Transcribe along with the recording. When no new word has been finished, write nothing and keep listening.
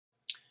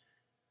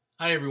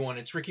Hi everyone,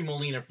 it's Ricky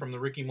Molina from the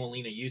Ricky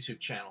Molina YouTube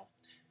channel.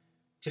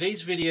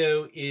 Today's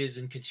video is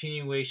in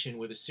continuation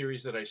with a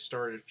series that I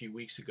started a few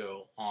weeks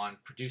ago on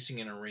producing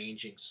and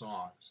arranging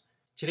songs.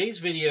 Today's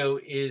video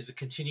is a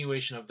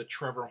continuation of the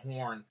Trevor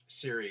Horn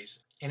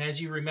series. And as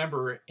you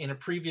remember, in a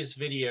previous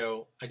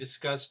video, I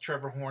discussed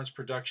Trevor Horn's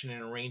production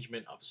and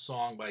arrangement of a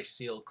song by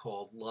Seal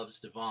called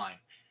Love's Divine.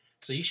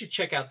 So you should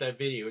check out that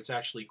video. It's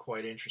actually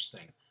quite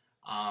interesting.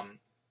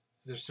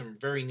 There's some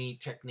very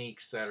neat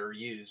techniques that are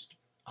used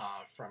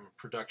from a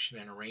production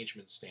and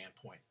arrangement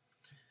standpoint.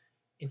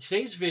 In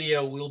today's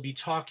video, we'll be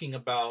talking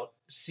about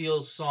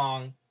Seal's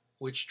song,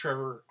 which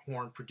Trevor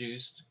Horn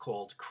produced,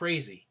 called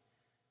Crazy.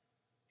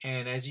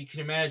 And as you can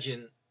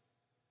imagine,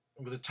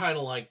 with a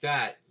title like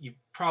that, you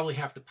probably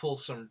have to pull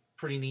some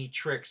pretty neat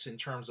tricks in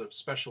terms of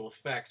special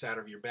effects out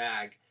of your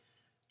bag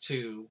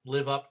to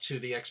live up to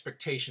the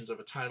expectations of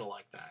a title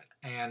like that.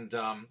 And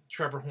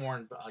Trevor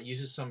Horn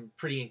uses some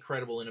pretty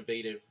incredible,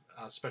 innovative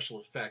special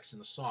effects in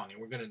the song,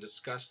 and we're going to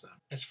discuss them.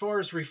 As far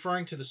as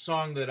referring to the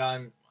song that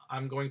I'm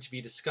going to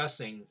be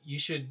discussing, you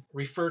should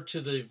refer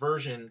to the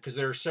version, because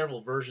there are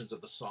several versions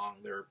of the song.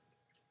 There are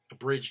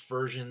abridged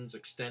versions,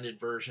 extended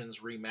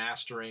versions,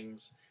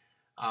 remasterings,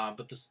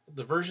 but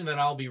the version that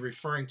I'll be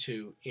referring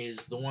to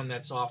is the one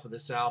that's off of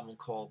this album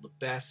called The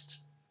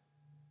Best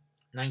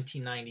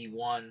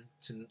 1991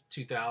 to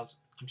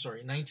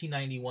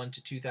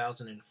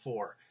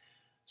 2004,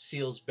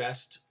 Seal's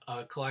Best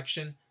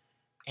collection.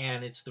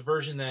 And it's the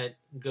version that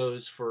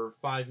goes for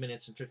 5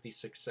 minutes and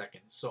 56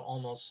 seconds, so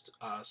almost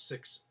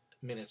 6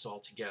 minutes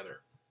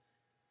altogether.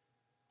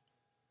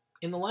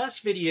 In the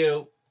last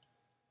video,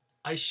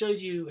 I showed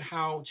you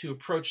how to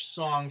approach a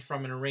song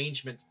from an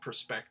arrangement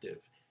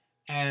perspective.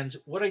 And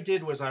what I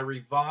did was I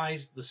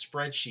revised the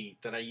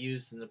spreadsheet that I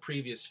used in the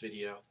previous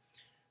video.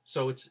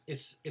 So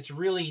it's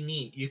really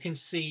neat. You can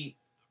see,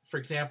 for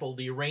example,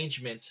 the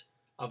arrangement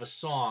of a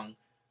song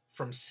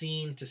from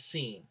scene to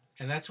scene.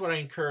 And that's what I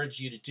encourage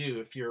you to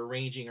do if you're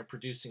arranging or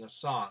producing a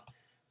song.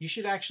 You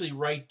should actually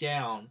write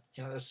down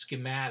a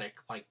schematic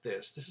like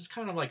this. This is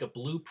kind of like a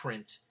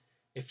blueprint,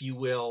 if you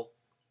will,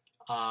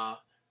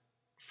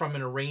 from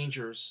an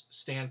arranger's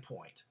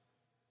standpoint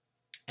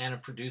and a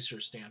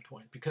producer's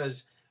standpoint.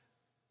 Because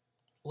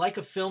like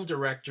a film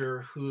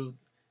director who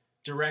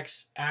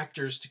directs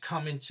actors to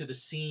come into the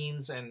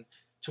scenes and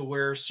to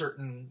wear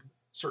certain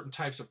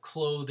types of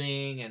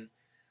clothing and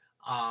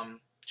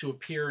to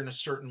appear in a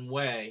certain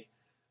way,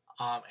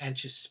 and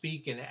to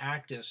speak and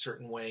act in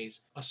certain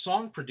ways, a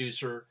song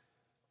producer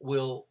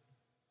will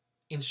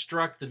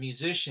instruct the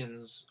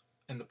musicians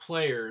and the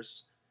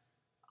players,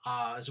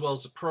 as well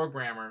as the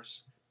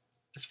programmers,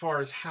 as far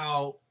as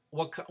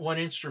what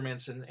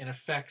instruments and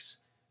effects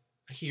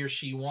he or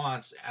she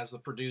wants as the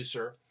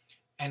producer,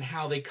 and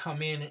how they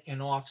come in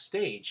and off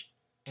stage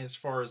as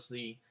far as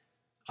the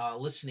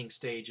listening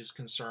stage is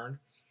concerned.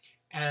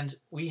 And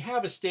we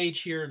have a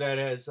stage here that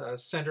has a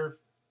center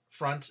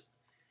front,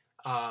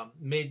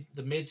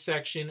 the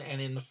midsection,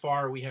 and in the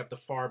far we have the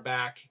far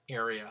back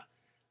area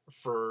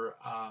for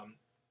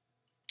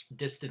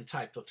distant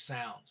type of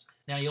sounds.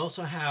 Now you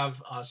also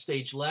have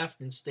stage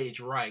left and stage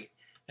right,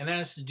 and that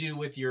has to do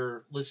with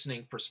your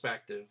listening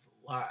perspective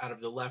out of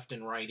the left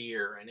and right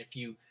ear. And if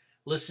you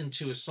listen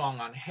to a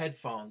song on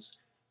headphones,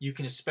 you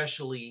can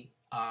especially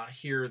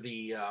hear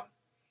the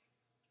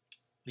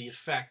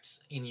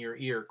effects in your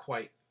ear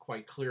quite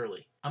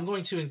clearly. I'm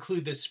going to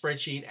include this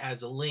spreadsheet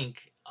as a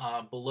link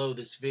below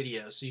this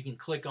video, so you can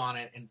click on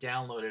it and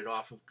download it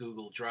off of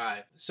Google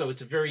Drive. So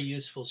it's a very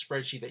useful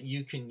spreadsheet that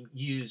you can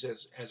use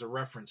as a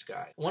reference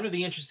guide. One of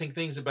the interesting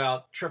things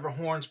about Trevor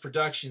Horn's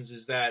productions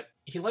is that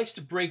he likes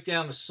to break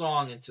down the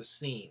song into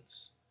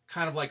scenes.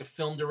 Kind of like a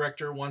film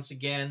director, once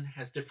again,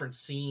 has different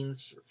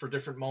scenes for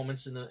different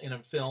moments in a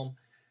film.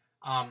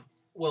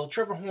 Well,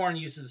 Trevor Horn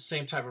uses the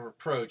same type of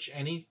approach,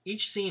 and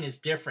each scene is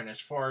different as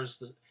far as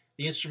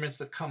the instruments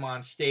that come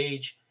on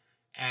stage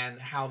and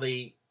how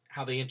they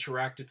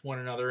interact with one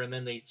another, and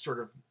then they sort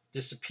of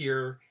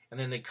disappear, and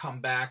then they come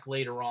back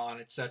later on,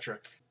 etc.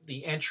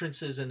 The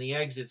entrances and the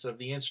exits of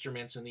the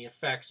instruments and the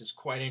effects is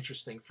quite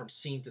interesting from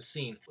scene to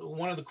scene.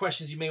 One of the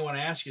questions you may want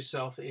to ask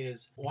yourself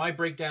is, why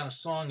break down a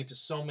song into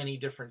so many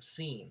different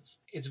scenes?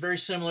 It's very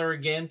similar,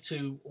 again,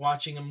 to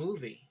watching a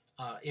movie.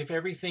 If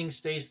everything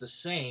stays the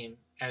same,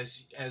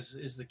 as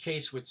is the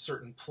case with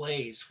certain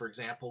plays, for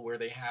example, where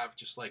they have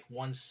just like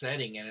one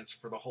setting and it's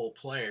for the whole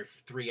play, for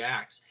 3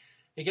 acts,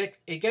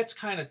 it gets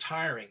kind of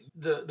tiring.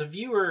 The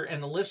viewer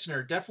and the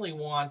listener definitely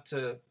want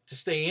to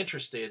stay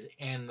interested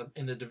in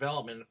the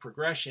development and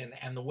progression,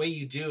 and the way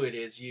you do it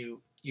is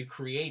you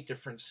create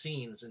different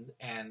scenes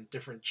and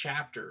different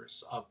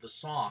chapters of the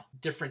song,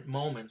 different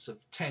moments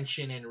of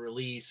tension and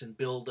release and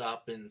build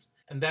up, and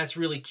that's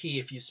really key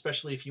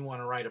especially if you want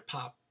to write a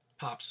pop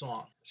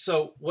song.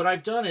 So what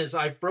I've done is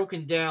I've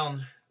broken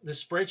down the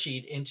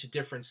spreadsheet into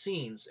different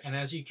scenes, and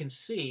as you can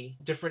see,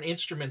 different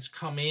instruments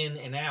come in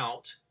and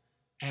out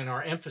and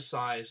are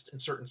emphasized in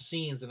certain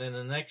scenes, and then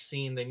in the next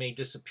scene they may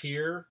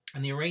disappear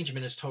and the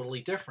arrangement is totally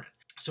different.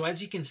 So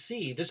as you can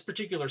see, this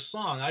particular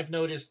song, I've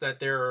noticed that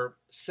there are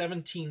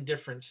 17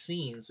 different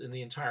scenes in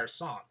the entire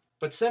song.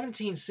 But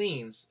 17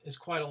 scenes is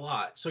quite a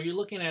lot. So you're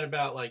looking at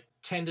about like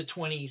 10 to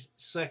 20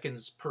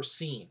 seconds per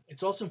scene.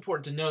 It's also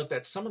important to note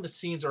that some of the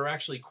scenes are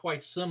actually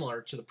quite similar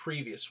to the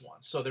previous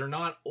one. So they're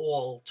not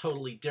all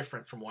totally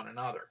different from one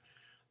another.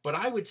 But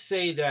I would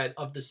say that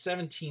of the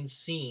 17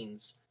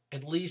 scenes,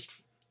 at least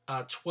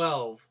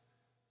 12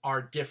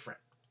 are different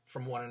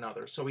from one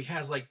another. So he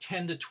has like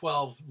 10 to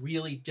 12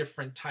 really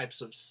different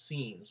types of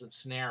scenes and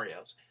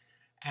scenarios.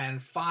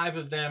 And 4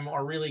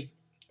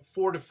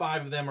 to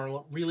 5 of them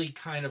are really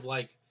kind of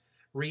like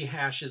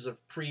rehashes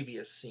of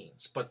previous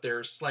scenes, but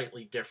they're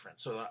slightly different.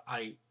 So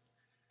I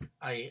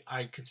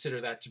consider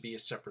that to be a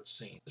separate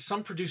scene.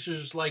 Some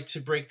producers like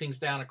to break things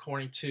down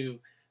according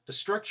to the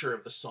structure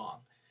of the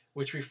song,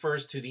 which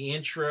refers to the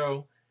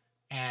intro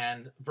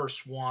and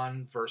verse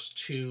 1, verse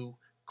 2,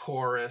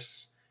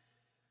 chorus,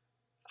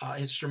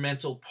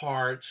 instrumental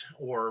part,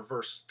 or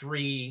verse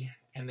 3,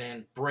 and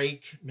then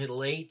break,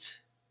 middle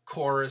 8,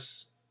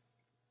 chorus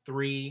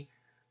 3,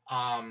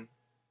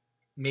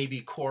 maybe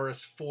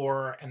chorus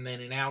 4, and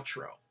then an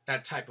outro.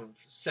 That type of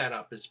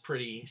setup is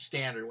pretty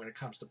standard when it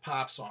comes to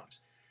pop songs.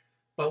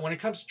 But when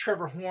it comes to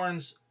Trevor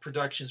Horn's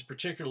productions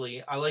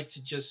particularly, I like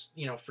to just,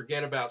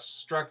 forget about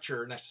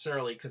structure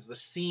necessarily, because the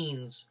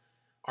scenes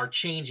are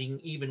changing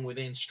even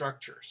within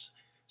structures.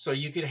 So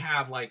you could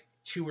have like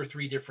 2 or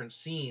 3 different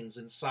scenes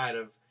inside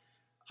of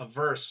a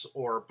verse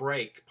or a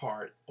break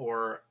part,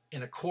 or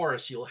in a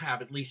chorus you'll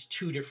have at least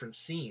 2 different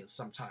scenes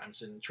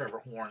sometimes in Trevor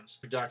Horn's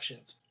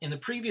productions. In the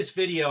previous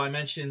video I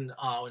mentioned,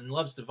 in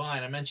Love's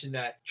Divine, I mentioned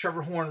that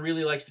Trevor Horn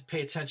really likes to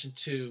pay attention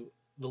to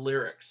the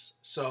lyrics.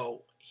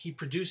 So he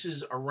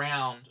produces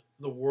around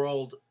the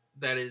world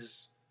that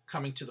is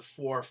coming to the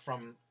fore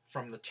from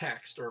the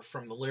text or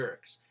from the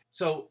lyrics.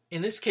 So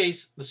in this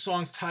case, the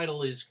song's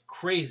title is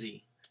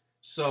Crazy.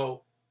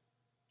 So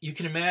you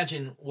can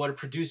imagine what a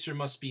producer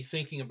must be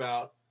thinking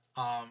about.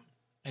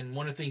 And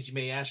one of the things you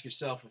may ask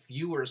yourself, if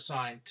you were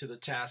assigned to the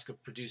task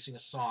of producing a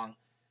song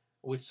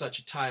with such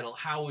a title,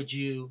 how would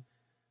you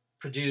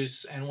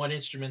produce, and what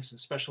instruments and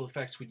special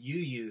effects would you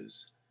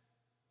use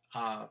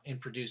in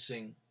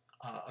producing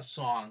a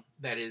song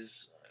that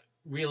is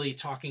really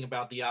talking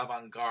about the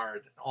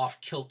avant-garde,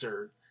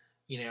 off-kilter,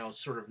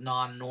 sort of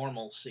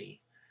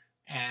non-normalcy.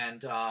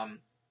 And,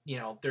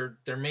 there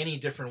are many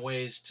different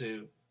ways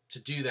to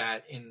do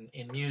that in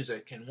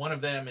music. And one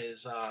of them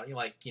is,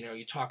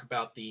 you talk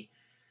about the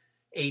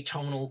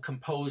atonal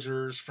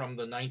composers from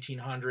the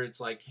 1900s,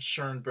 like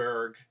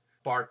Schoenberg,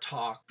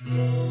 Bartók.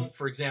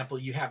 For example,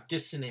 you have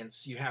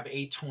dissonance, you have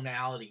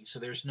atonality, so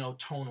there's no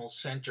tonal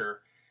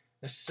center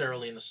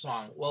necessarily in the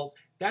song. Well,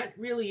 that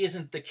really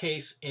isn't the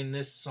case in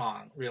this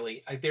song,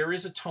 really. There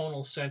is a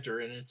tonal center,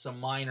 and it's a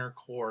minor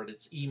chord.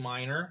 It's E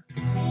minor,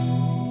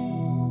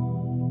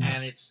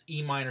 and it's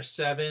E minor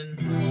 7,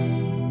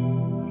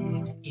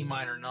 E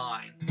minor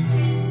 9.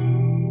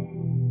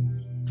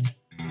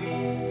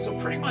 So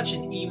pretty much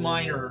an E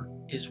minor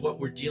is what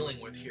we're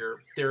dealing with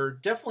here. There are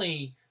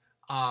definitely,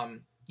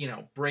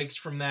 breaks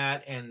from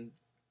that, and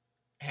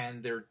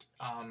there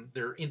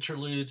are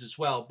interludes as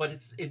well. But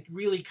it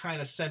really kind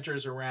of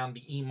centers around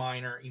the E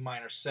minor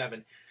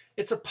 7.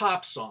 It's a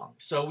pop song,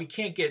 so we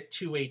can't get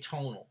too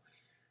atonal.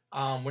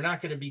 We're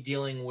not going to be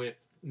dealing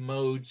with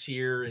modes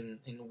here and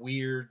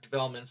weird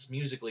developments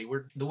musically.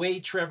 The way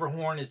Trevor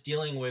Horn is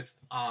dealing with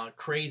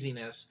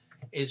craziness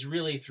is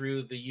really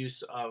through the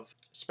use of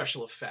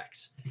special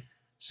effects.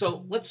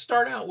 So let's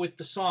start out with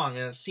the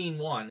song, scene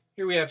 1.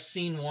 Here we have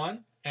scene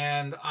 1,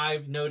 and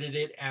I've noted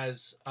it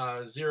as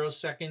 0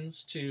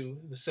 seconds to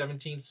the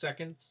 17th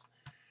seconds.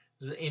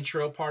 This is the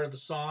intro part of the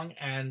song,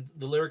 and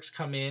the lyrics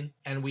come in,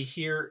 and we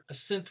hear a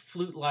synth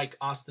flute-like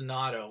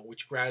ostinato,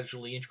 which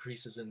gradually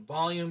increases in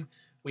volume.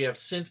 We have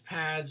synth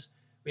pads,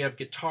 we have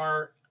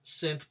guitar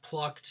synth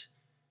plucked,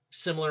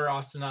 similar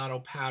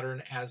ostinato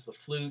pattern as the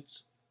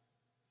flutes,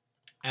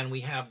 and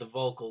we have the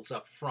vocals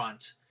up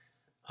front.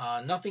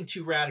 Nothing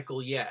too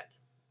radical yet,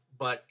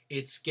 but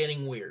it's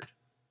getting weird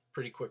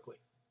pretty quickly.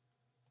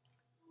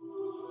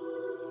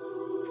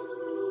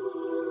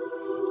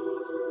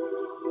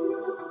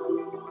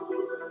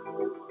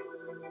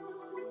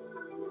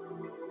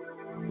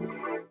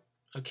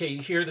 Okay,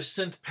 you hear the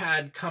synth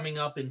pad coming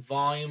up in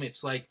volume.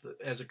 It's like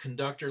as a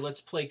conductor.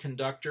 Let's play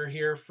conductor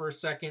here for a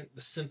second.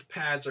 The synth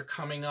pads are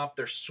coming up.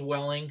 They're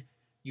swelling.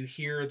 You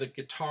hear the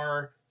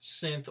guitar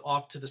synth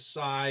off to the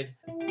side.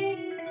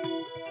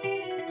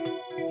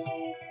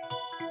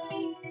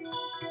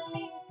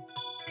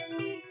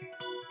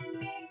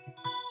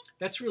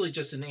 That's really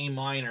just an A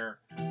minor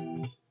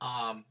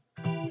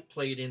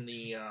played in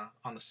the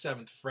on the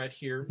 7th fret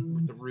here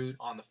with the root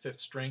on the 5th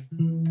string.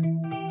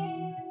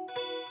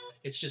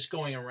 It's just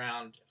going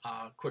around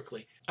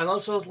quickly. I'd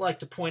also like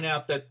to point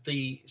out that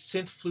the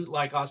synth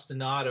flute-like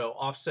ostinato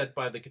offset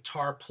by the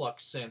guitar pluck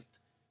synth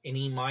in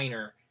E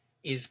minor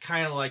is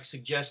kind of like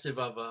suggestive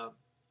of a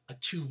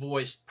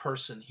two-voiced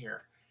person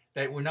here.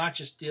 that we're not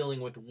just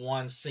dealing with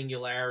one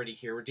singularity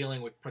here. We're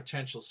dealing with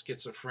potential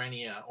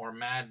schizophrenia or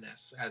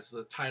madness, as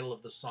the title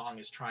of the song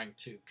is trying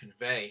to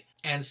convey.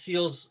 And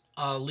Seal's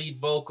lead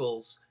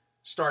vocals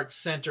start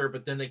center,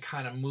 but then they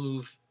kind of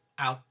move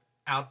out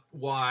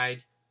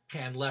wide,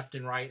 pan left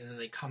and right, and then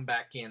they come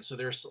back in. So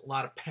there's a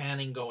lot of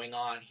panning going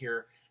on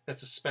here.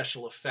 That's a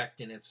special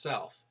effect in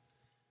itself.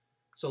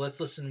 So let's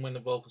listen when the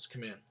vocals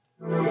come in.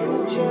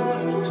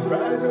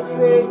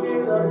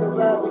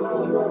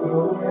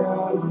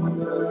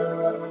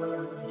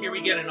 Here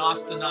we get an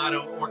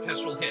ostinato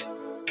orchestral hit.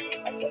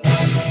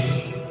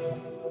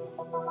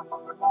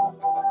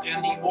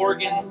 And the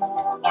organ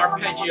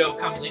arpeggio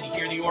comes in. You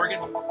hear the organ?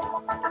 And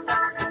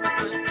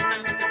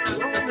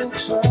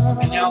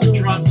now the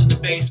drums and the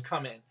bass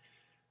come in.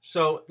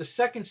 So the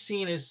second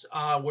scene is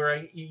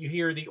where you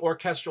hear the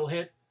orchestral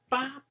hit.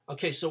 Bop.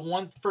 Okay,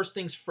 so first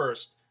things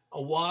first.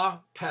 A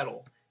wah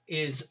pedal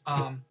is,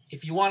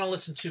 if you want to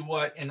listen to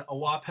what a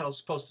wah pedal is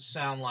supposed to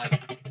sound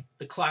like,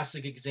 the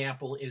classic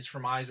example is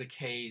from Isaac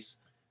Hayes'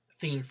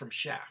 theme from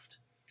Shaft.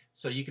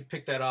 So you could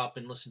pick that up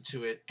and listen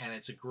to it, and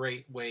it's a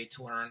great way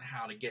to learn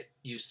how to get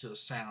used to the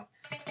sound.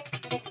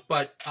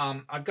 But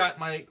I've got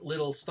my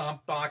little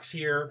stomp box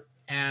here,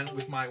 and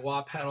with my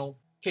wah pedal.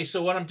 Okay,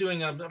 so what I'm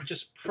doing, I'm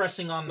just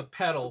pressing on the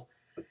pedal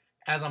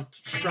as I'm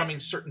strumming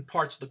certain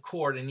parts of the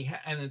chord. And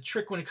the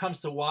trick when it comes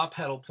to wah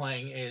pedal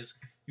playing is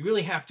you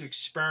really have to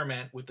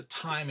experiment with the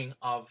timing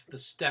of the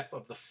step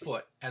of the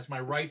foot. As my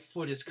right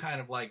foot is kind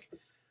of like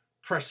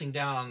pressing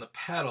down on the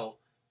pedal,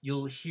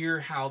 you'll hear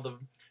how the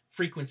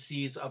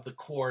frequencies of the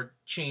chord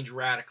change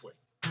radically.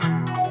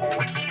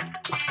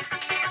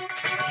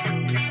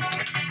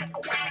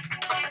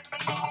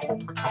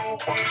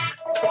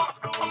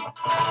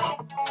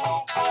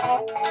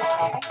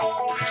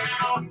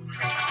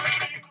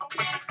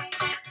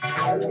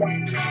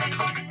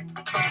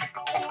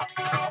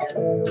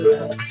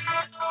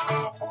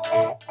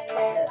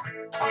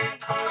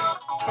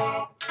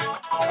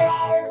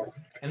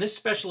 And this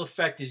special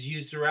effect is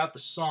used throughout the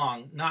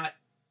song.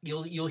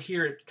 You'll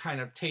hear it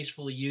kind of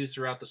tastefully used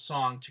throughout the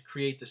song to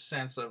create the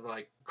sense of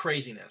like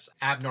craziness,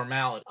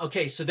 abnormality.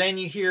 Okay, so then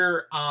you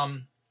hear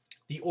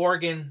the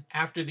organ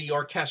after the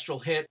orchestral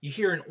hit. You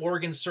hear an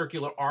organ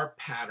circular arp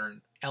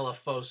pattern,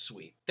 LFO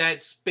sweep.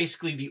 That's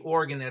basically the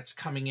organ that's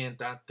coming in,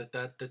 and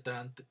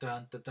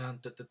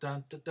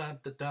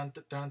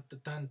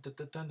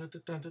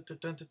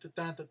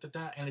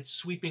it's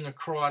sweeping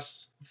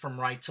across from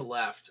right to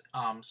left.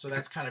 So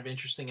that's kind of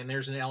interesting. And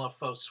there's an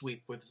LFO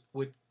sweep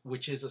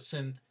which is a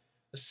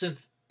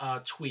synth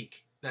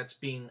tweak that's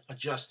being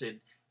adjusted.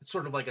 It's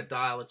sort of like a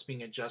dial that's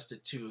being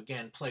adjusted to,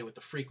 again, play with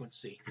the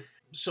frequency.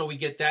 So we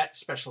get that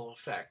special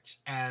effect.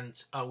 And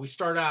we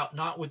start out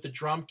not with the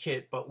drum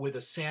kit, but with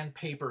a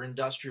sandpaper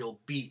industrial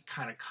beat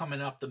kind of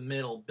coming up the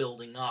middle,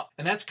 building up.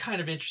 And that's kind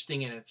of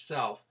interesting in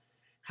itself,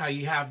 how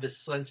you have this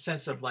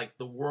sense of like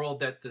the world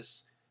that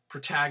this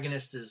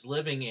protagonist is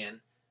living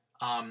in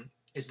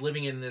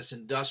this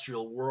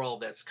industrial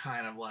world that's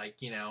kind of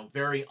like, you know,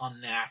 very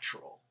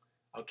unnatural.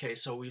 Okay,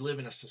 so we live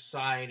in a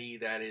society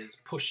that is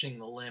pushing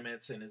the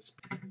limits and is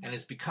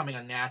becoming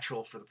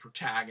unnatural for the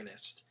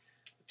protagonist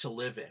to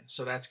live in.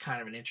 So that's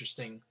kind of an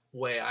interesting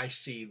way I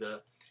see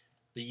the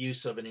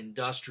use of an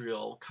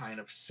industrial kind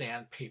of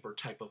sandpaper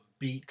type of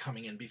beat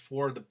coming in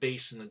before the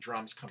bass and the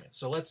drums come in.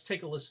 So let's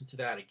take a listen to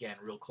that again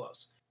real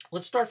close.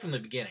 Let's start from the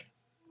beginning.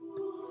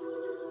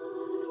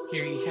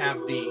 Here you have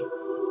the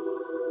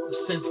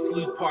synth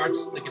flute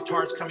parts, the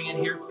guitars coming in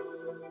here.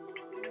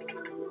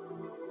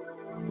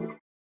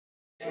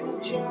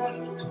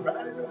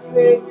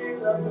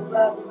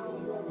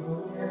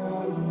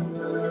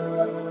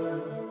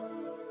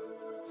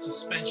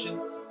 Suspension,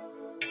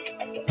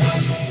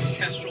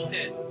 orchestral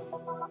hit,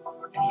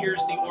 and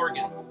here's the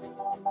organ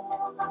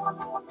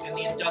and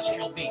the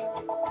industrial beat.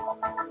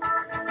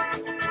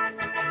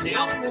 And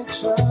now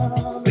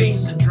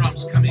bass and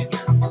drums come in here.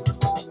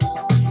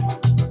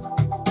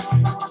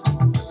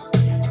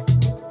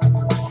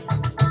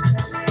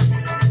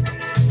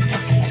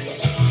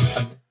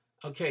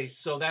 Okay,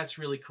 so that's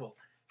really cool.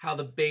 How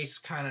the bass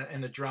kind of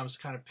and the drums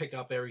kind of pick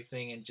up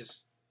everything and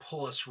just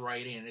pull us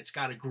right in. It's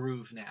got a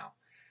groove now.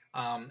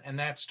 And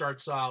that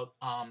starts out,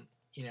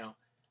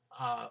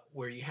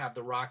 where you have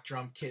the rock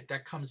drum kit.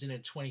 That comes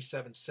in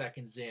 27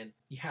 seconds in.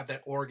 You have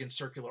that organ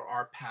circular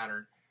arp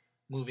pattern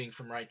moving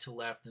from right to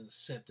left, and the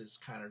synth is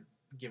kind of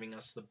giving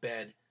us the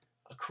bed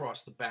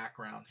across the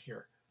background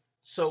here.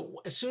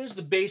 So as soon as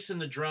the bass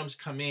and the drums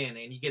come in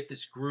and you get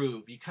this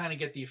groove, you kind of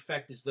get the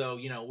effect as though,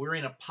 you know, we're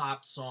in a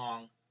pop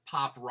song,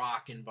 pop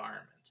rock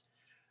environment.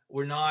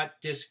 We're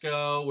not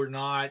disco, we're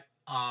not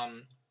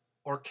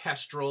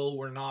orchestral,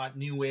 we're not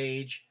new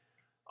age.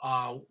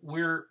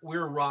 We're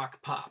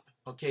rock pop.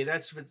 Okay,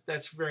 that's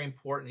very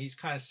important. He's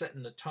kind of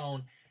setting the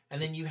tone,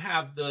 and then you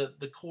have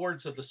the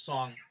chords of the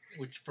song,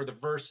 which for the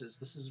verses.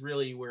 This is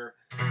really where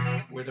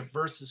the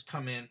verses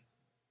come in.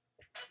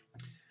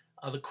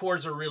 The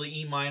chords are really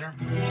E minor,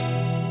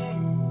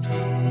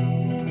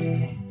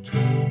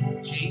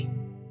 G,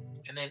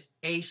 and then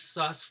A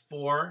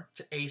sus4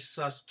 to A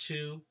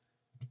sus2,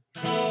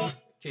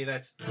 Okay,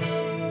 that's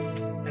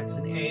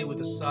an A with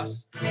a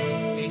sus,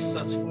 A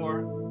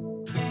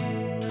sus4,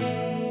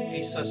 A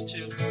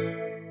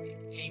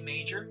sus2, A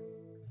major.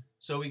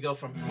 So we go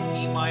from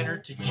E minor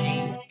to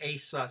G, A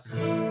sus.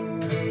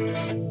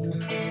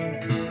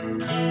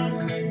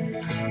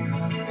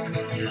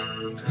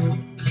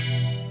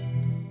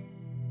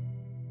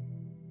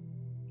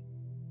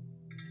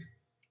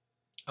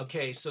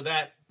 Okay, so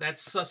that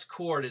sus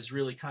chord is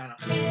really kind of,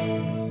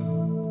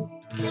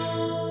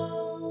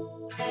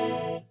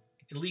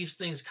 it leaves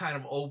things kind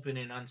of open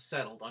and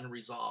unsettled,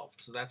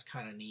 unresolved. So that's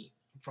kind of neat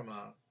from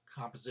a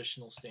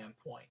compositional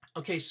standpoint.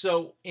 Okay,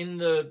 so in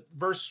the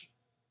verses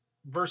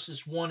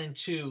 1 and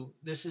 2,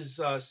 this is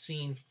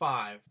scene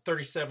 5,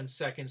 37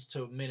 seconds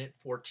to a minute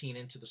 14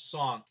 into the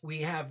song.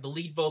 We have the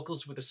lead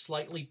vocals with a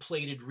slightly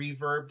plated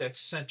reverb that's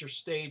center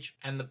stage,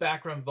 and the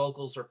background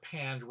vocals are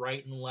panned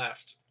right and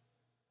left,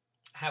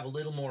 have a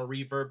little more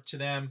reverb to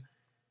them,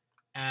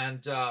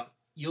 and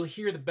you'll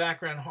hear the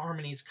background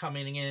harmonies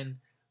coming in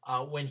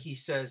when he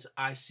says,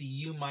 "I see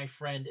you, my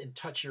friend, and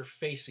touch your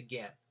face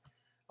again."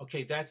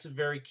 Okay, that's a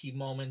very key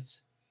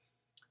moment.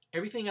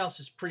 Everything else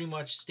is pretty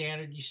much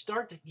standard. You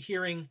start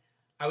hearing,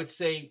 I would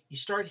say, you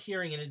start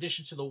hearing, in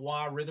addition to the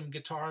wah rhythm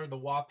guitar, the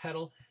wah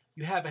pedal,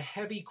 you have a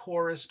heavy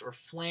chorused or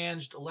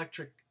flanged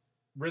electric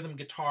rhythm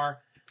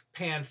guitar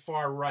panned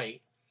far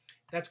right.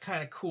 That's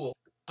kind of cool.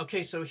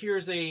 Okay, so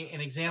here's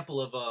an example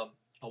of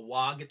a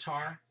wah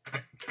guitar.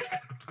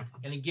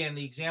 And again,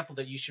 the example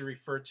that you should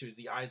refer to is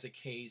the Isaac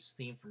Hayes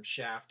theme from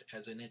Shaft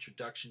as an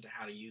introduction to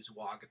how to use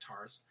wah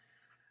guitars.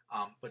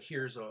 But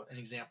here's an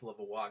example of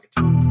a wah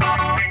guitar.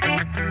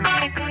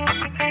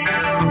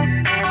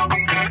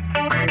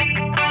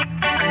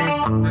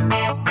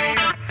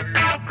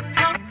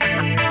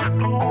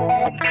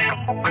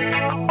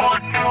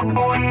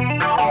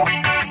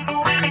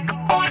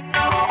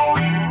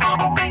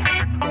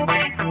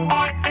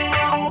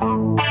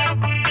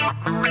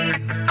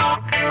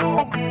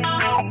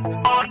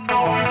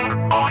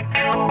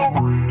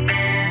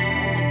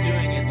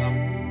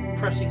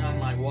 Pressing on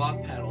my wah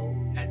pedal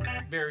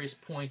at various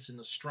points in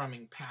the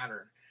strumming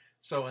pattern.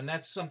 So, and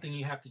that's something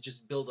you have to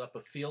just build up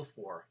a feel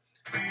for.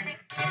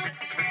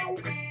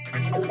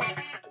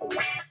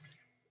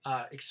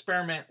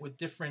 Experiment with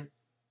different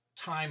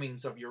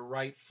timings of your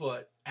right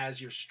foot as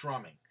you're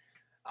strumming,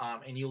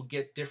 and you'll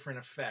get different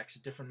effects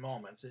at different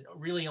moments. It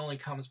really only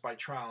comes by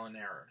trial and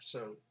error,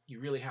 so you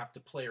really have to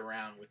play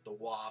around with the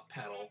wah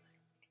pedal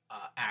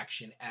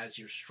action as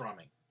you're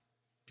strumming.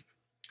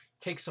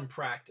 Take some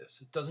practice.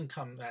 It doesn't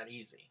come that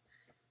easy,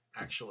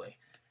 actually.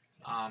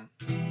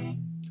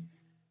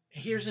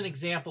 Here's an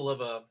example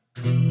of a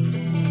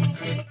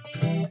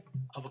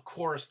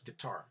chorus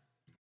guitar.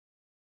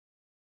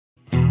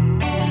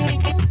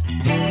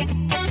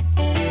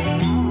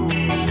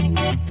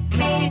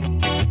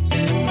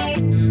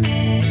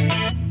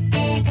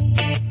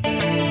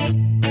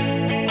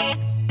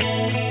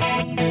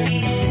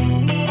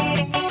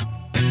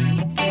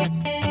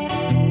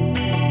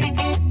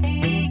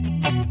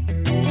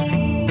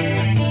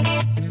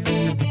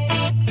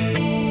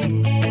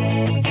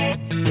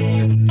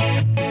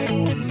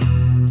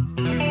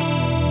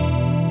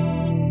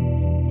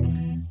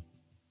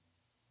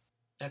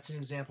 That's an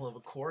example of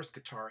a chorus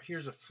guitar.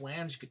 Here's a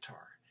flange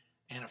guitar.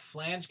 And a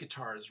flange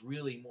guitar is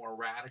really more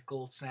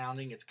radical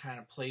sounding. It's kind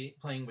of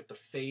playing with the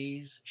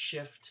phase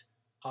shift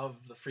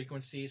of the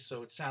frequencies,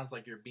 so it sounds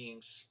like you're being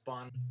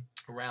spun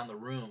around the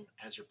room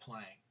as you're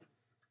playing.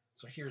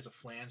 So here's a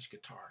flange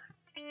guitar.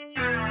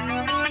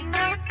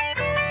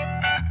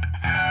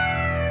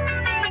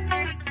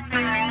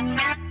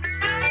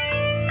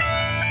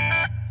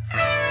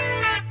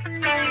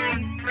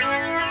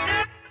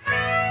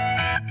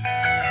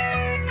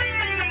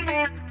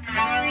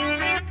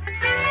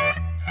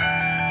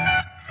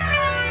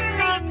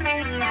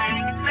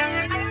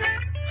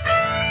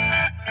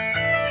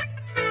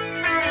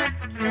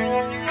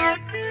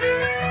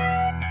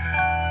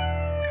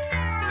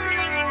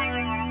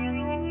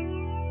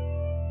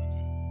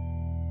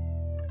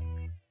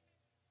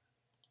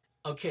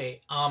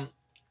 Okay,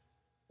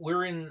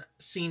 we're in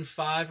scene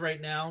 5 right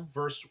now,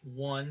 verse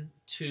 1,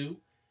 2,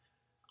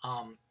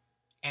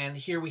 and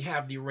here we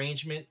have the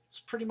arrangement. It's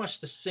pretty much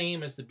the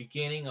same as the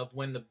beginning of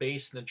when the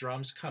bass and the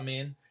drums come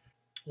in.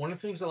 One of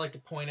the things I like to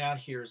point out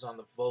here is on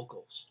the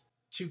vocals.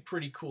 Two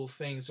pretty cool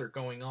things are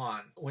going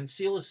on. When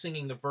Seal is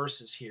singing the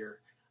verses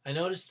here, I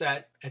noticed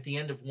that at the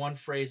end of one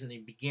phrase and he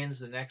begins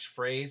the next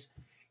phrase,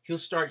 he'll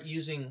start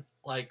using,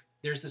 like,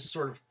 there's this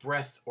sort of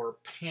breath or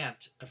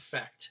pant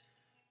effect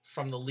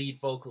from the lead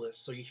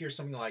vocalist. So you hear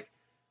something like,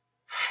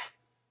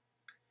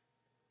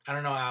 I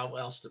don't know how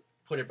else to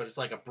put it, but it's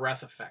like a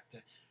breath effect.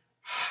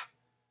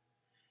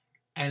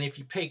 And if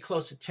you pay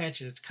close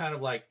attention, it's kind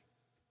of like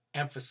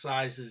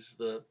emphasizes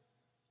the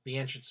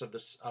entrance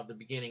of the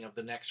beginning of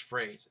the next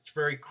phrase. It's a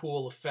very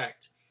cool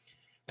effect.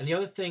 And the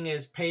other thing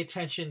is, pay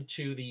attention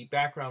to the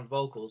background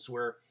vocals,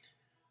 where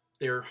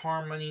they're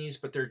harmonies,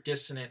 but they're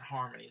dissonant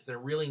harmonies. They're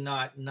really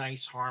not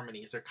nice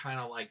harmonies. They're kind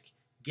of like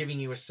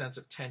giving you a sense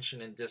of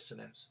tension and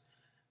dissonance.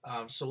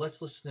 So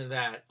let's listen to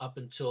that up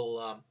until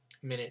 1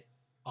 minute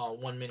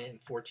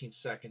and 14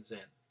 seconds in.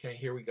 Okay,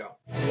 here we go.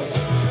 A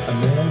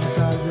man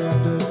decides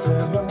after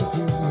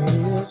 17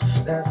 years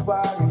that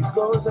what he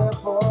goes there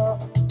for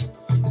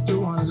is to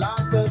unlock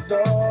the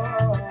door.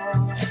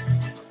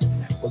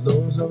 Well,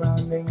 those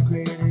around him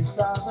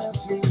criticize and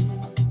sleep.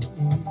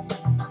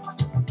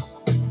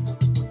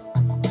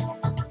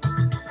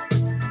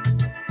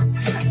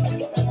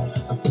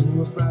 I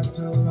threw a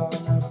fractal on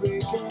a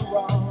breaking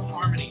wall.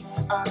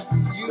 Harmonies. I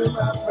see you,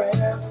 my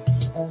friend,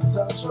 and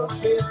touch your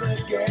face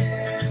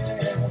again.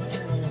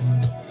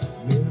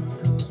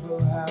 Miracles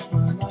will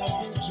happen as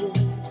we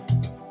dream.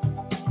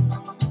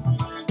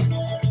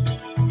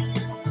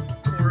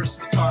 Chorus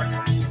guitar.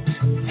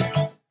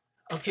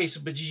 Okay,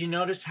 so but did you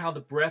notice how the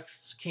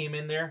breaths came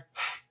in there?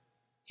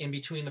 In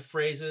between the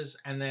phrases,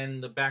 and then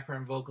the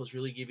background vocals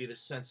really give you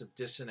this sense of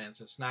dissonance.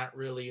 It's not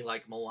really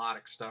like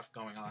melodic stuff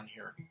going on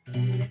here.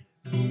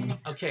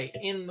 Okay,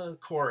 in the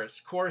chorus.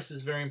 Chorus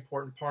is a very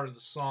important part of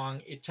the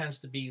song. It tends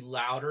to be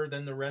louder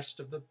than the rest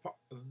of the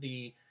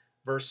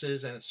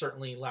verses, and it's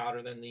certainly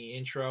louder than the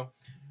intro.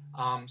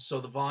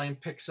 So the volume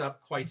picks up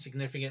quite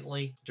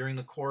significantly during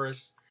the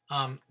chorus.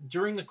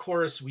 During the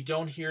chorus, we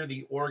don't hear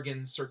the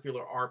organ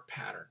circular arp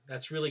pattern.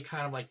 That's really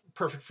kind of like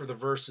perfect for the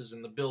verses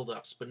and the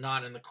buildups, but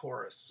not in the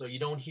chorus. So you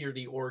don't hear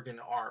the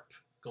organ arp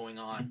going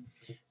on.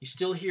 You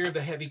still hear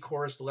the heavy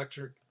chorus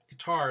electric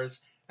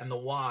guitars and the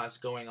wahs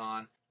going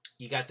on.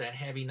 You got that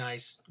heavy,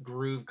 nice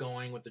groove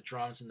going with the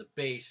drums and the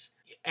bass.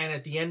 And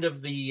at the end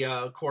of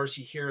the chorus,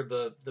 you hear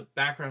the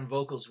background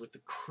vocals with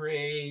the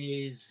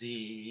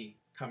crazy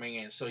coming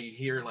in. So you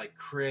hear like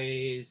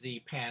crazy,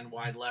 pan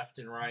wide left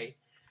and right.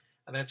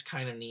 And that's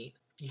kind of neat.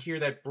 You hear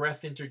that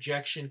breath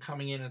interjection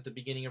coming in at the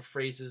beginning of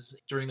phrases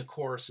during the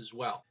chorus as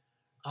well.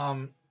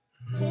 In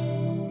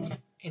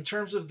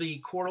terms of the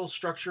chordal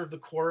structure of the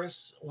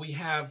chorus, we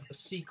have a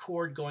C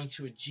chord going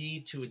to a G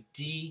to a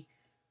D,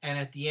 and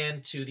at the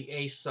end to the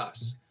A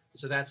sus.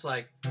 So that's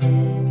like,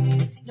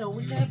 no,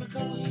 we're never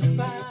gonna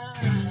survive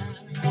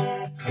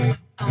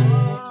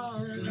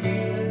on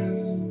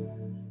this.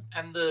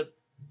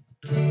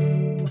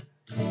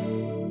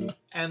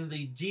 And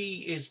the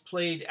D is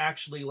played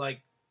actually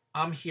like,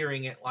 I'm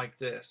hearing it like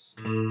this.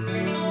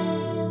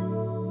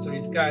 So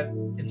he's got,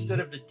 instead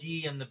of the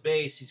D and the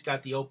bass, he's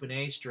got the open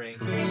A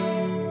string,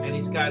 and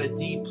he's got a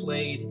D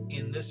played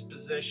in this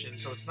position.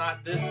 So it's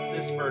not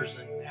this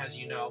version, as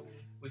you know.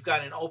 We've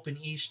got an open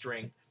E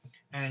string,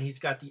 and he's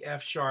got the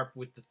F sharp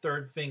with the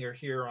third finger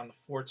here on the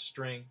fourth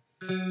string,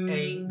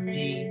 A,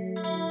 D,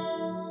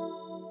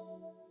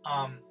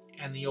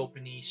 and the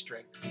open E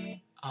string.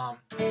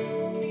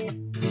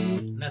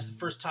 And that's the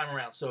first time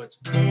around, so it's,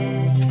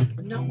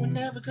 no, we're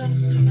never gonna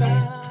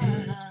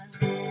survive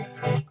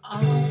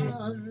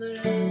on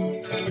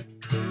this.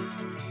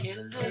 Get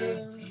a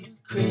little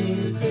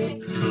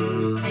crazy.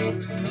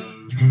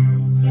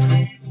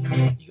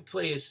 You can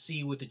play a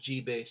C with a G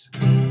bass.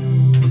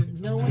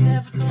 No, we're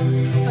never gonna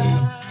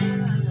survive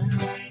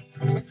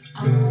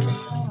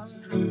on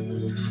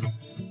this.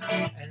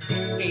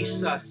 And A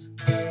sus.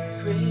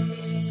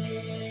 Crazy.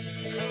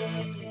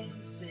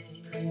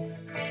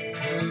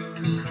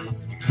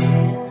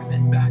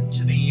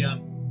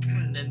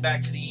 And then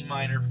back to the E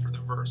minor for the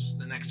verse,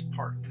 the next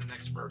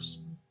verse.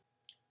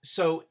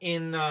 So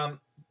in the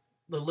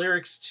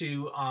lyrics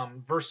to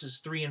verses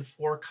 3 and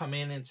 4 come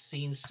in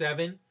scene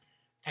 7,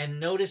 and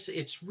notice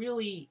it's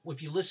really,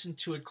 if you listen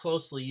to it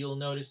closely, you'll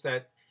notice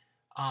that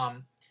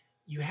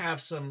you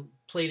have some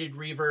plated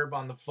reverb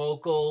on the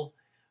vocal,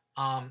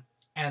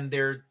 and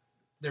they're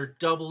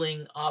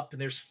doubling up, and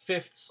there's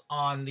fifths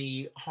on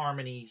the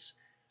harmonies.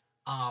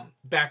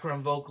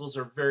 Background vocals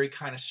are very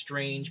kind of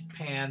strange,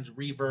 panned,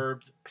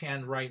 reverbed,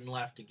 panned right and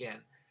left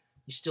again.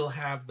 You still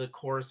have the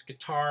chorus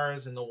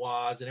guitars and the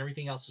wahs, and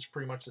everything else is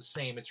pretty much the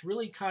same. It's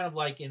really kind of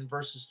like in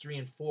verses 3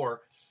 and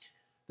 4,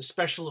 the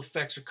special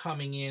effects are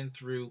coming in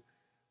through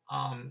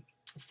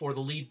for the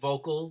lead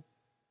vocal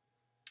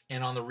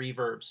and on the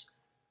reverbs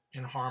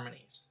and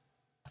harmonies.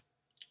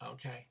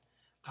 Okay,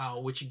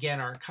 which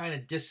again are kind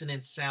of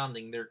dissonant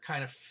sounding. They're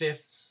kind of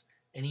fifths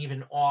and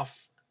even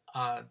off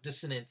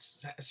dissonant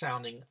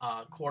sounding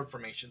chord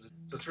formations.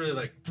 So it's really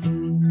like,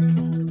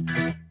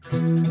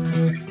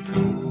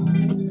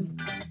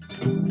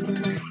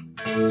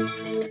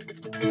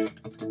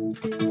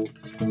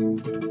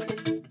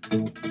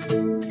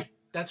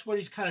 that's what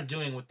he's kind of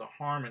doing with the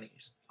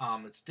harmonies.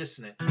 It's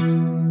dissonant. So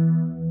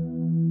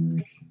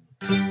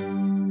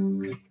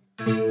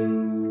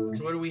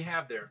what do we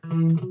have there?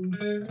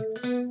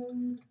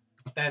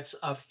 That's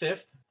a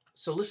fifth.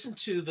 So listen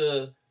to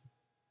the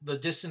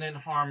dissonant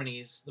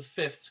harmonies, the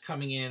fifths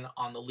coming in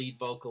on the lead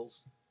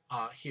vocals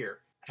here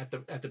at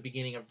the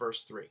beginning of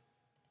verse 3.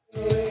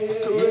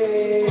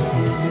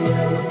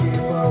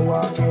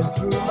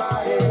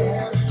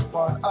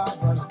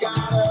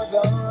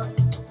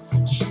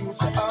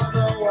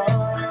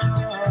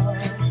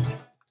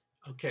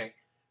 Okay,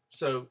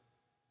 so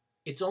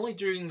it's only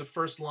during the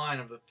first line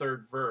of the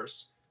third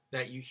verse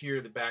that you hear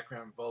the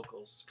background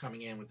vocals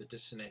coming in with the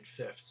dissonant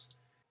fifths.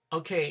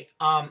 Okay,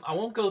 I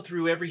won't go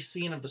through every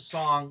scene of the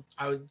song.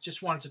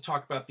 Just wanted to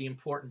talk about the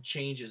important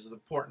changes,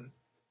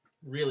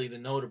 really the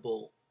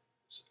notable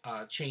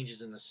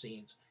changes in the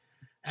scenes.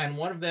 And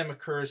one of them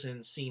occurs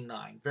in scene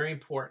 9, very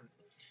important,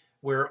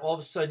 where all of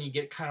a sudden you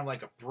get kind of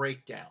like a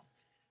breakdown.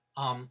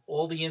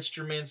 All the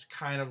instruments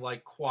kind of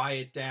like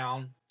quiet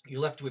down. You're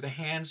left with a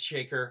hand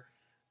shaker,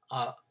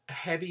 a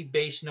heavy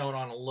bass note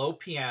on a low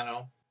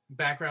piano,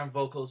 background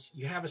vocals.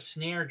 You have a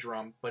snare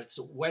drum, but it's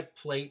a wet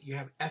plate. You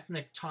have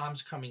ethnic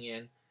toms coming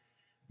in,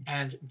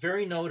 and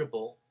very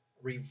notable,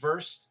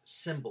 reversed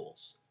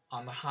cymbals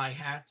on the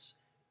hi-hats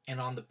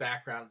and on the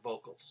background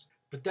vocals.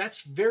 But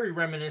that's very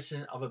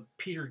reminiscent of a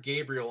Peter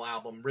Gabriel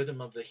album, Rhythm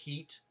of the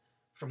Heat,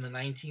 from the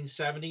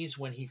 1970s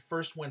when he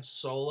first went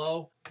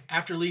solo.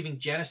 After leaving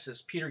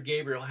Genesis, Peter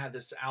Gabriel had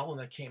this album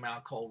that came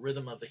out called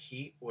Rhythm of the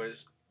Heat, where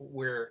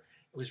it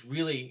was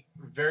really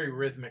very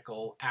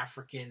rhythmical,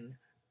 African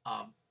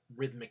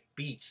rhythmic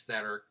beats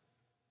that are,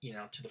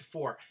 to the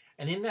fore.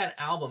 And in that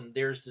album,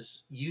 there's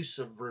this use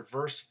of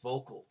reverse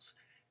vocals.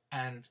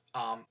 And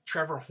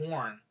Trevor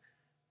Horn,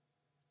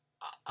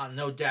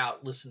 no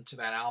doubt, listened to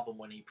that album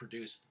when he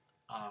produced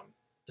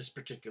this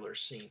particular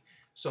scene.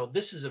 So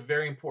this is a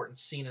very important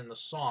scene in the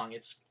song.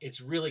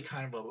 It's really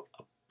kind of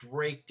a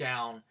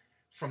breakdown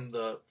from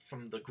the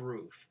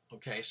groove.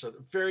 Okay, so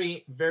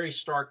very, very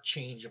stark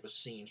change of a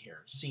scene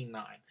here, scene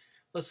 9.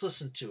 Let's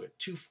listen to it,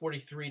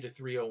 243 to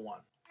 301.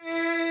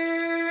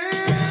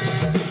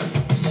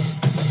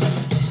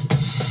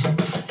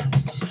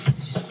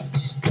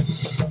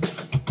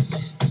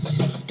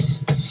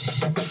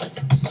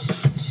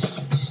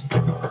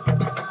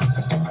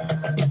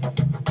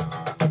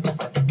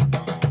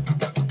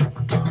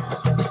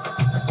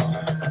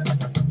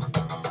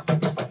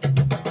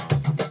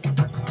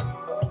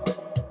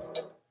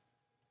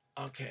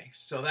 Okay,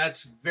 so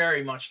that's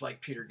very much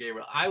like Peter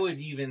Gabriel. I would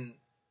even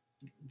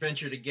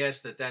venture to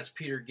guess that that's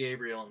Peter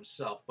Gabriel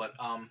himself, but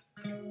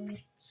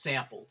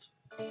sampled.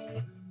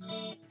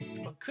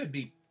 It could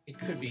be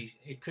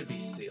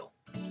Seal.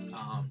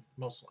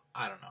 Most,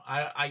 I don't know.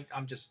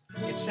 I'm just.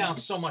 It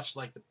sounds so much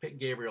like the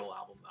Gabriel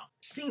album, though.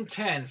 Scene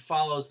 10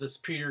 follows this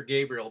Peter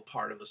Gabriel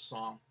part of the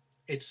song.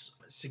 It's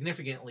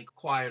significantly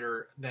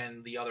quieter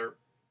than the other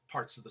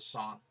parts of the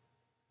song,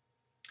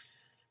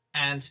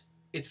 and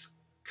it's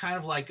kind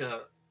of like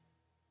a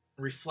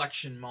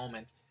reflection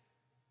moment.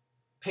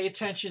 Pay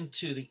attention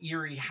to the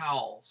eerie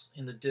howls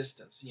in the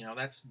distance.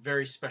 That's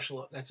very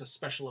special. That's a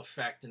special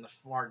effect in the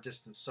far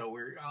distance. So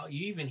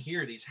you even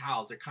hear these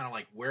howls. They're kind of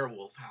like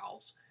werewolf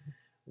howls,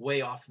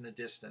 way off in the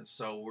distance.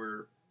 So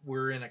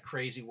we're in a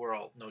crazy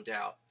world, no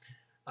doubt.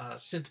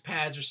 Synth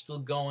pads are still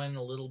going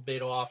a little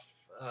bit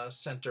off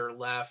center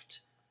left.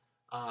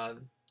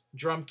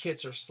 Drum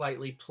kits are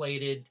slightly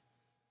plated.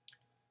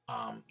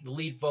 The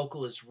lead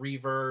vocal is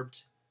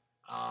reverbed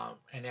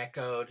and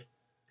echoed.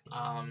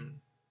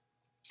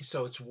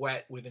 So it's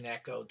wet with an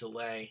echo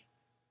delay.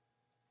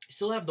 You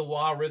still have the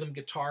wah rhythm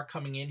guitar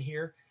coming in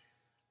here.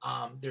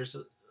 There's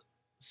a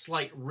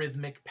slight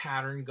rhythmic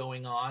pattern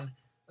going on.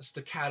 A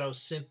staccato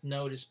synth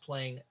note is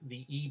playing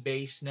the E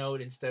bass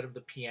note instead of the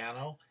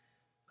piano.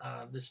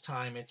 This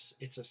time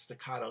it's a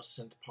staccato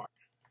synth part.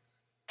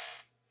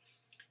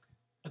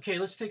 Okay,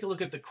 let's take a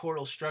look at the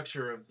chordal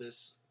structure of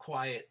this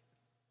quiet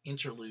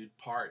interlude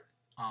part,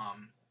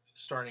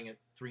 starting at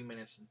 3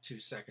 minutes and 2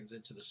 seconds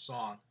into the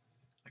song.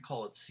 I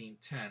call it scene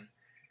 10.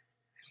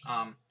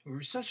 We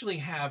essentially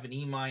have an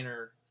E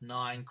minor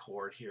 9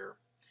 chord here,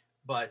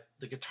 but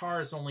the guitar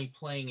is only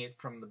playing it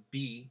from the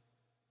B,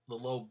 the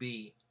low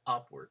B,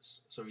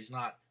 upwards. So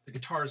the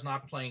guitar is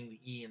not playing the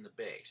E in the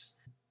bass.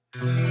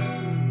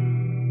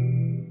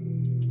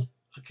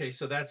 Okay,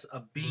 so that's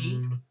a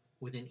B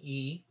with an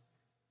E,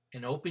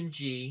 an open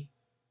G,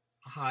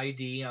 a high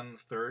D on the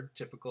third,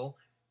 typical,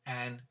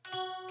 and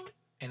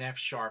an F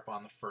sharp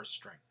on the first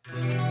string.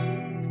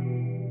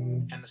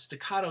 And the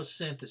staccato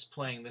synth is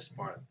playing this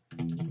part.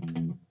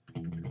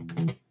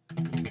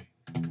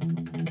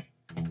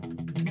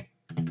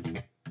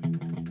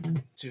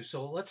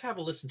 So let's have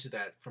a listen to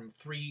that from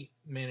 3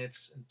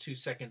 minutes and 2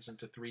 seconds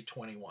into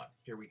 3:21.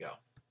 Here we go.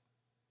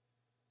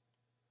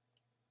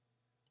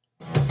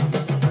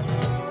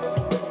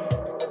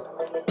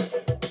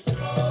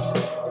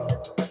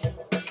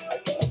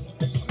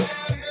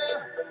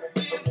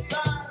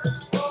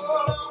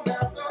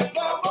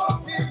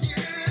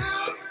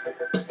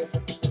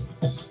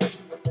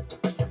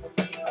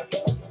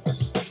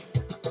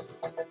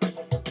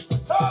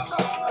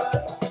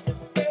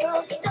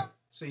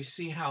 So you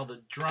see how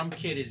the drum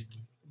kit is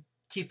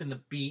keeping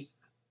the beat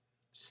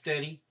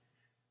steady.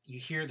 You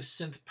hear the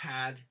synth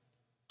pad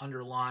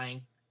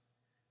underlying,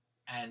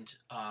 and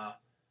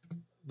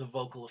the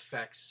vocal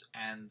effects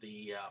and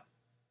the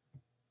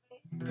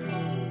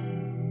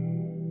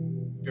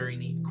very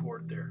neat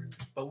chord there.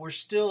 But we're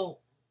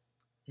still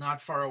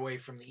not far away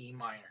from the E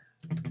minor.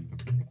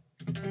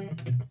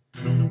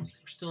 We're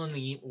still in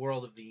the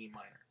world of the E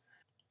minor.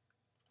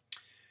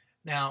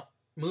 Now,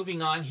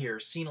 moving on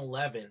here, scene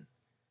 11.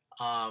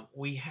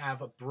 We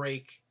have a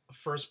break, a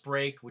first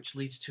break, which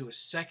leads to a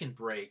second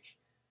break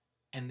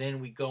and then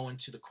we go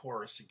into the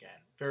chorus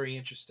again. Very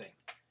interesting.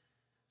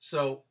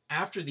 So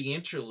after the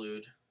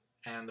interlude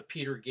and the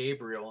Peter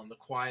Gabriel and the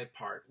quiet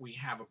part, we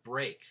have a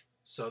break.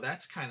 So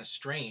that's kind of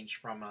strange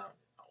from an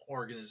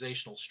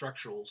organizational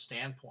structural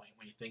standpoint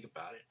when you think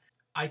about it.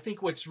 I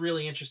think what's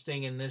really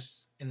interesting in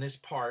this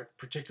part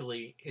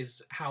particularly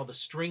is how the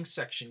string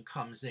section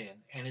comes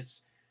in, and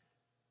it's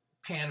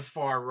pan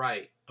far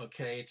right.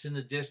 Okay, it's in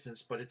the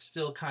distance, but it's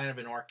still kind of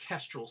an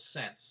orchestral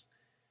sense.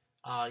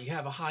 You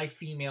have a high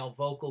female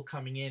vocal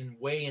coming in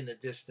way in the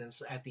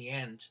distance at the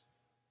end.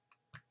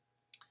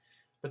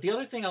 But the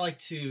other thing I like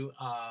to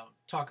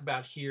talk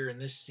about here in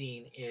this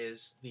scene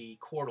is the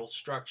chordal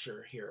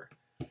structure here.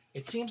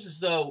 It seems as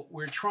though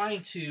we're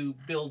trying to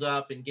build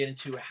up and get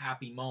into a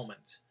happy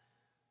moment.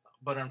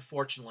 But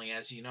unfortunately,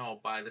 as you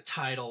know, by the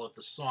title of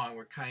the song,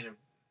 we're kind of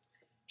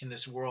in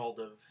this world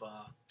of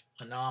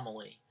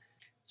anomaly.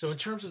 So in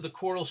terms of the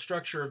chordal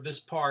structure of this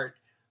part,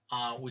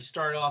 we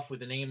start off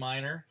with an A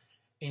minor.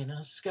 In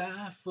a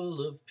sky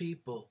full of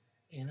people,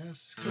 in a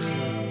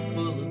sky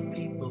full of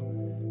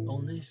people,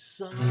 only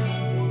some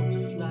want to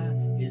fly,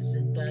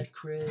 isn't that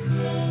crazy?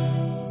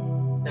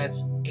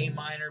 That's A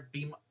minor,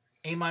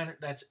 A minor,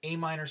 that's A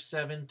minor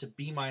 7 to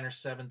B minor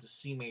 7 to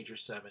C major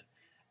 7.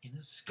 In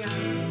a sky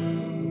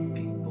full of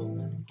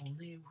people,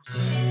 only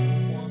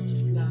some want to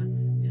fly,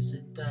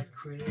 isn't that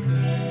crazy?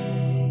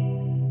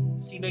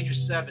 C major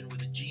 7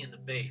 with a G in the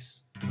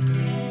bass.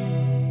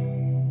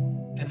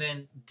 And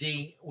then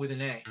D with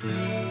an A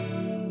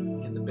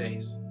in the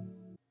bass.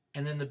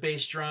 And then the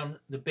bass and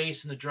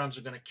the drums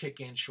are going to kick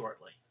in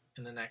shortly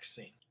in the next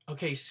scene.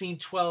 Okay, scene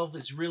 12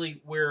 is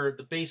really where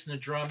the bass and the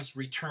drums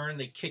return.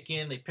 They kick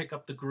in, they pick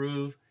up the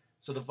groove,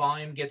 so the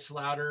volume gets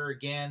louder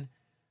again.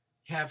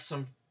 You have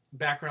some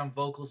background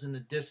vocals in the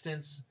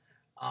distance.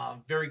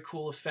 Very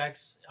cool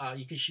effects.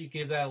 You should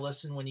give that a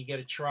listen when you get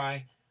a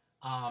try.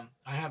 I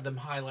have them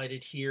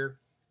highlighted here.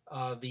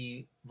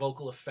 The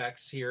vocal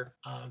effects here.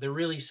 They're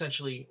really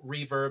essentially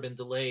reverb and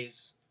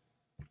delays,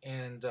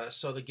 and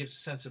so that gives a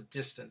sense of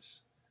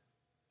distance.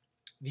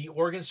 The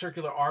organ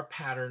circular arp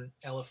pattern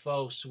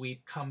LFO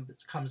suite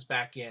comes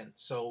back in,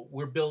 so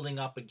we're building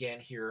up again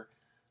here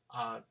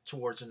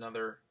towards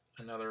another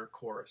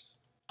chorus.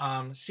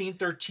 Scene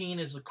 13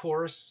 is the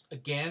chorus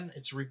again.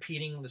 It's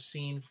repeating the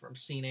scene from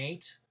scene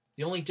 8.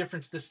 The only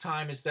difference this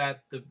time is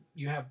that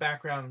you have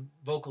background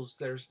vocals.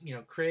 There's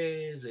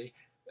crazy.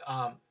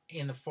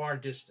 In the far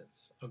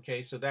distance,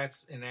 okay, so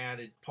that's an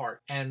added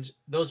part, and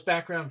those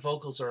background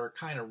vocals are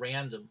kind of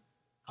random.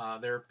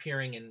 They're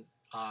appearing in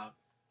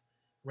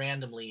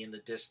randomly in the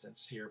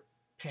distance here,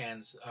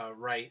 pans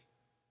right,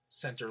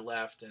 center,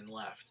 left, and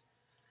left.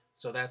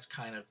 So that's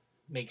kind of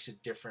makes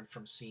it different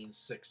from scenes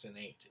 6 and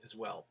 8 as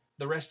well.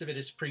 The rest of it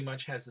is pretty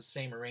much has the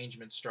same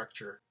arrangement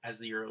structure as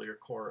the earlier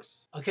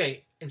chorus.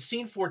 Okay, in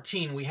scene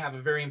 14 we have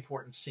a very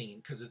important scene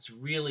because it's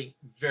really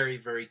very,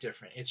 very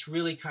different. It's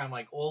really kind of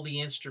like all the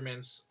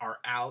instruments are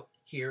out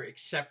here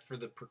except for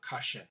the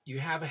percussion. You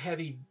have a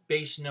heavy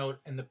bass note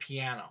and the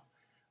piano,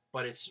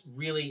 but it's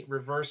really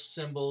reverse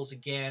cymbals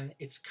again.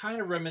 It's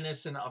kind of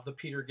reminiscent of the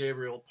Peter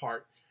Gabriel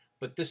part,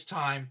 but this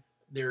time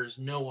there's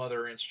no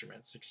other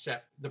instruments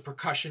except the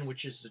percussion,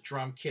 which is the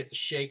drum kit, the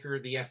shaker,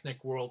 the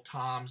Ethnic World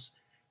toms,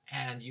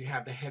 and you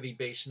have the heavy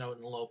bass note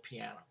and low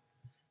piano.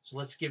 So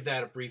let's give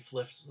that a brief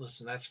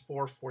listen. That's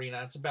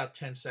 4:49. It's about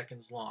 10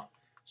 seconds long,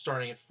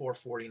 starting at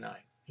 4:49.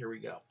 Here we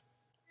go.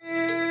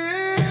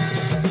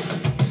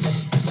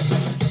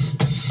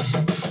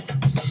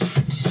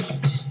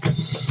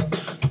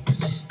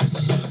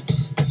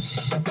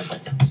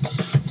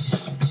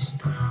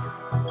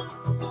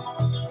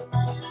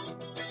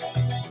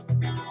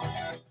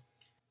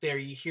 There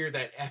you hear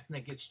that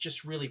ethnic, it's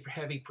just really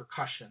heavy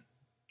percussion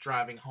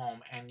driving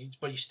home,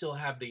 but you still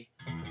have the...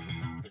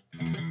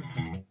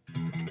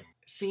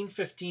 Scene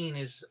 15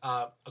 is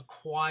a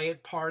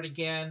quiet part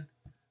again,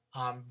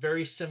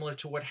 very similar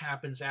to what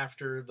happens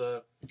after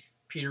the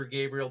Peter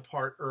Gabriel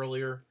part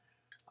earlier,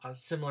 a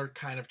similar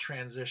kind of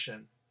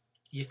transition.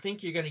 You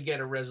think you're going to get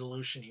a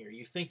resolution here.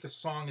 You think the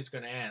song is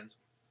going to end,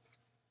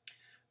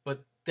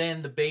 but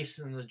then the bass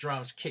and the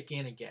drums kick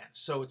in again.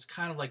 So it's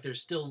kind of like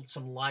there's still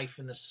some life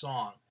in the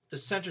song. The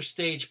center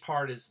stage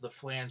part is the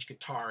flange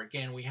guitar.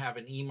 Again, we have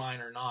an E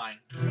minor 9.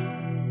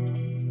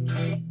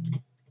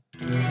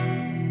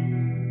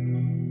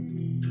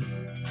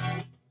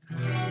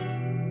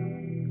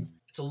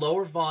 It's a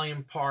lower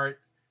volume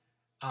part,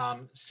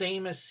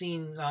 same as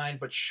scene 9,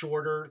 but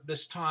shorter.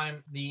 This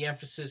time, the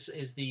emphasis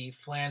is the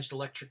flanged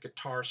electric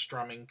guitar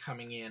strumming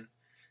coming in,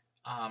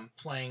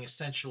 playing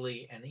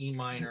essentially an E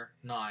minor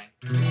 9.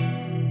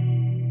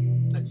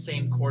 That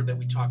same chord that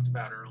we talked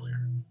about earlier.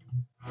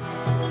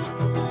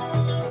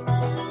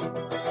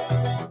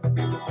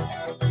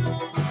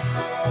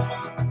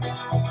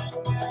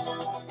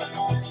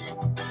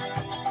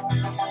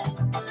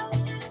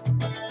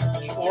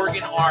 The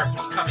organ arp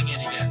is coming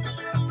in again.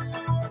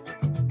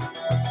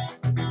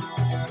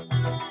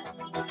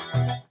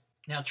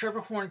 Now,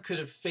 Trevor Horn could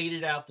have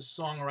faded out the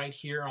song right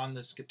here on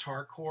this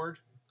guitar chord,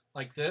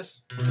 like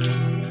this.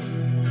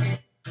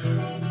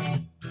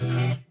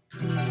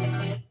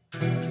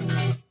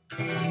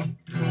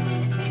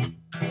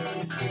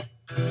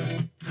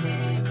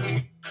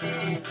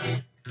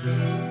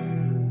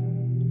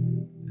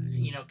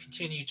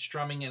 continued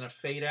strumming and a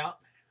fade out,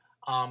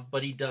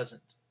 but he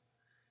doesn't.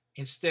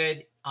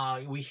 Instead,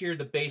 we hear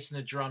the bass and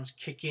the drums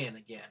kick in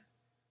again.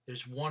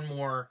 There's one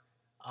more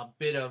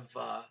bit of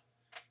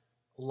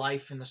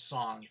life in the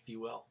song, if you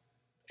will.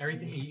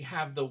 Everything, you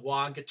have the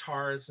wah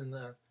guitars on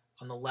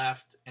the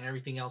left, and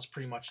everything else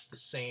pretty much the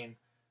same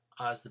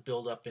as the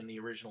build-up in the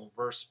original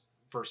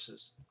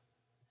verses.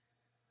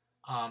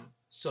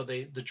 So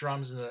the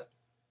drums and the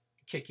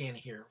kick in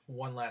here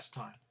one last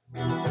time.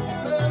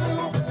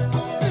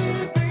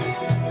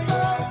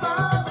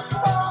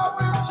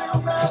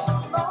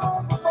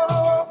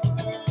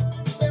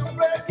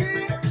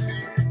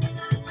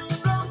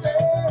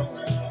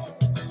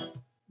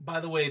 By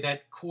the way,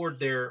 that chord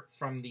there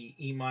from the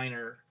E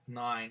minor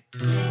 9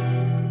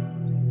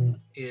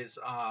 is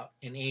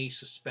an A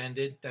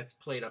suspended. That's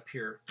played up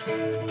here.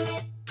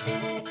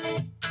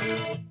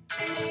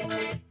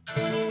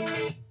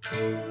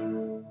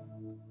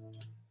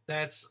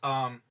 That's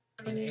an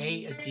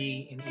A, a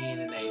D, an E,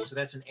 and an A. So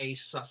that's an A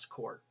sus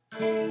chord.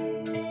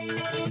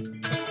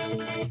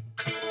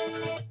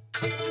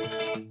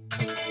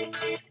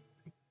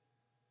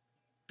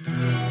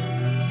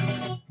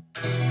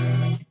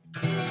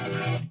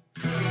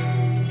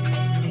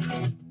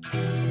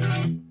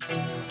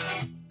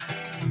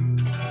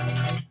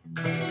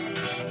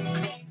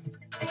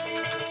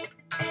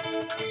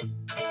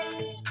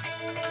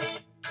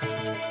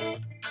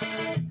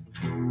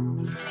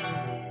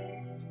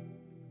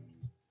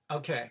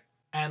 Okay,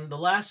 and the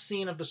last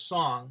scene of the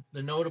song,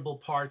 the notable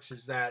parts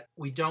is that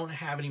we don't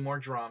have any more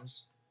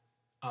drums.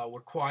 We're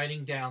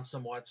quieting down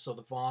somewhat, so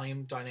the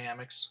volume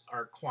dynamics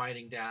are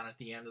quieting down at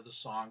the end of the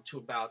song to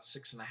about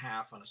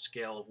 6.5 on a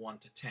scale of 1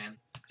 to 10.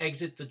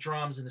 Exit the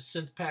drums and the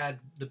synth pad.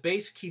 The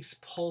bass keeps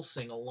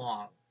pulsing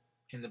along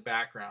in the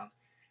background,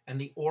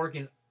 and the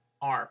organ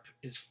arp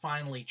is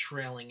finally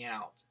trailing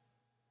out,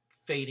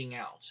 fading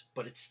out,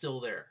 but it's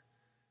still there.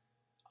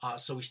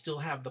 So we still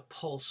have the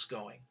pulse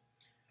going.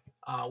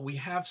 We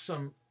have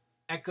some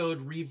echoed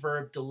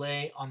reverb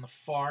delay on the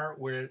far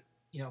where,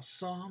 you know,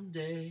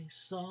 someday,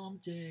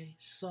 someday,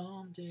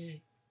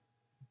 someday.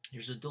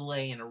 There's a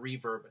delay and a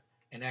reverb,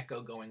 an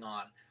echo going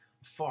on.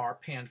 Far,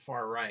 pan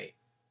far right.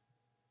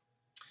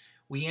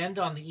 We end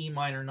on the E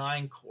minor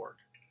 9 chord,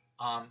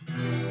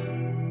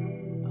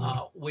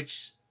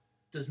 which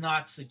does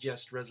not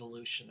suggest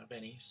resolution of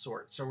any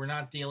sort. So we're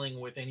not dealing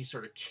with any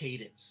sort of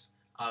cadence.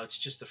 It's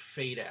just a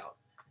fade out,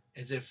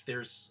 as if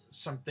there's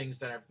some things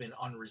that have been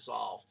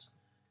unresolved,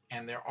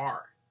 and there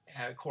are,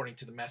 according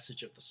to the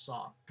message of the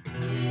song.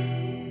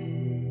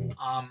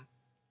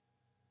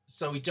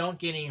 So we don't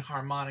get any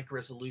harmonic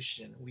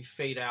resolution. We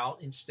fade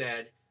out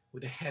instead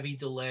with a heavy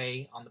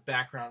delay on the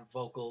background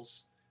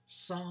vocals,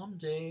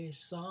 someday,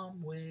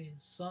 some way,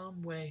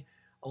 some way,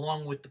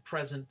 along with the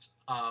present,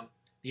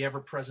 the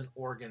ever-present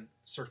organ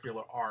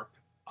circular arp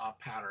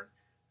pattern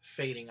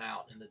fading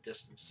out in the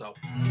distance. So.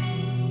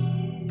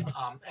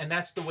 And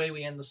that's the way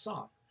we end the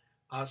song.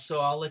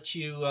 So I'll let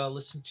you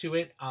listen to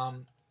it.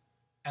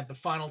 At the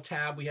final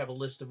tab, we have a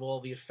list of all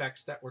the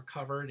effects that were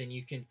covered, and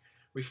you can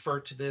refer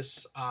to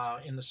this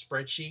in the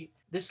spreadsheet.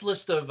 This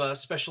list of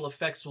special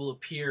effects will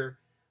appear,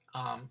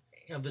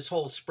 this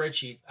whole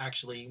spreadsheet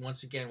actually,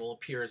 once again, will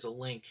appear as a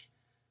link.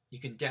 You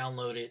can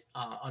download it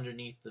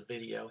underneath the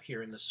video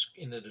here in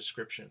the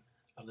description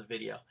of the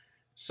video.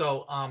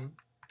 So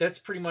that's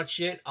pretty much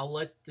it. I'll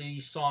let the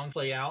song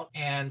play out,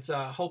 and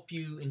hope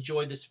you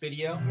enjoyed this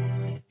video.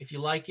 If you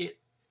like it,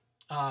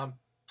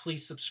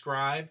 please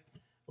subscribe.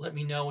 Let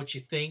me know what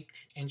you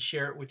think, and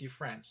share it with your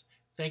friends.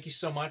 Thank you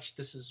so much.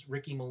 This is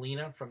Ricky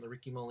Molina from the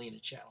Ricky Molina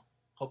channel.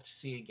 Hope to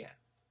see you again.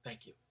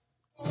 Thank you.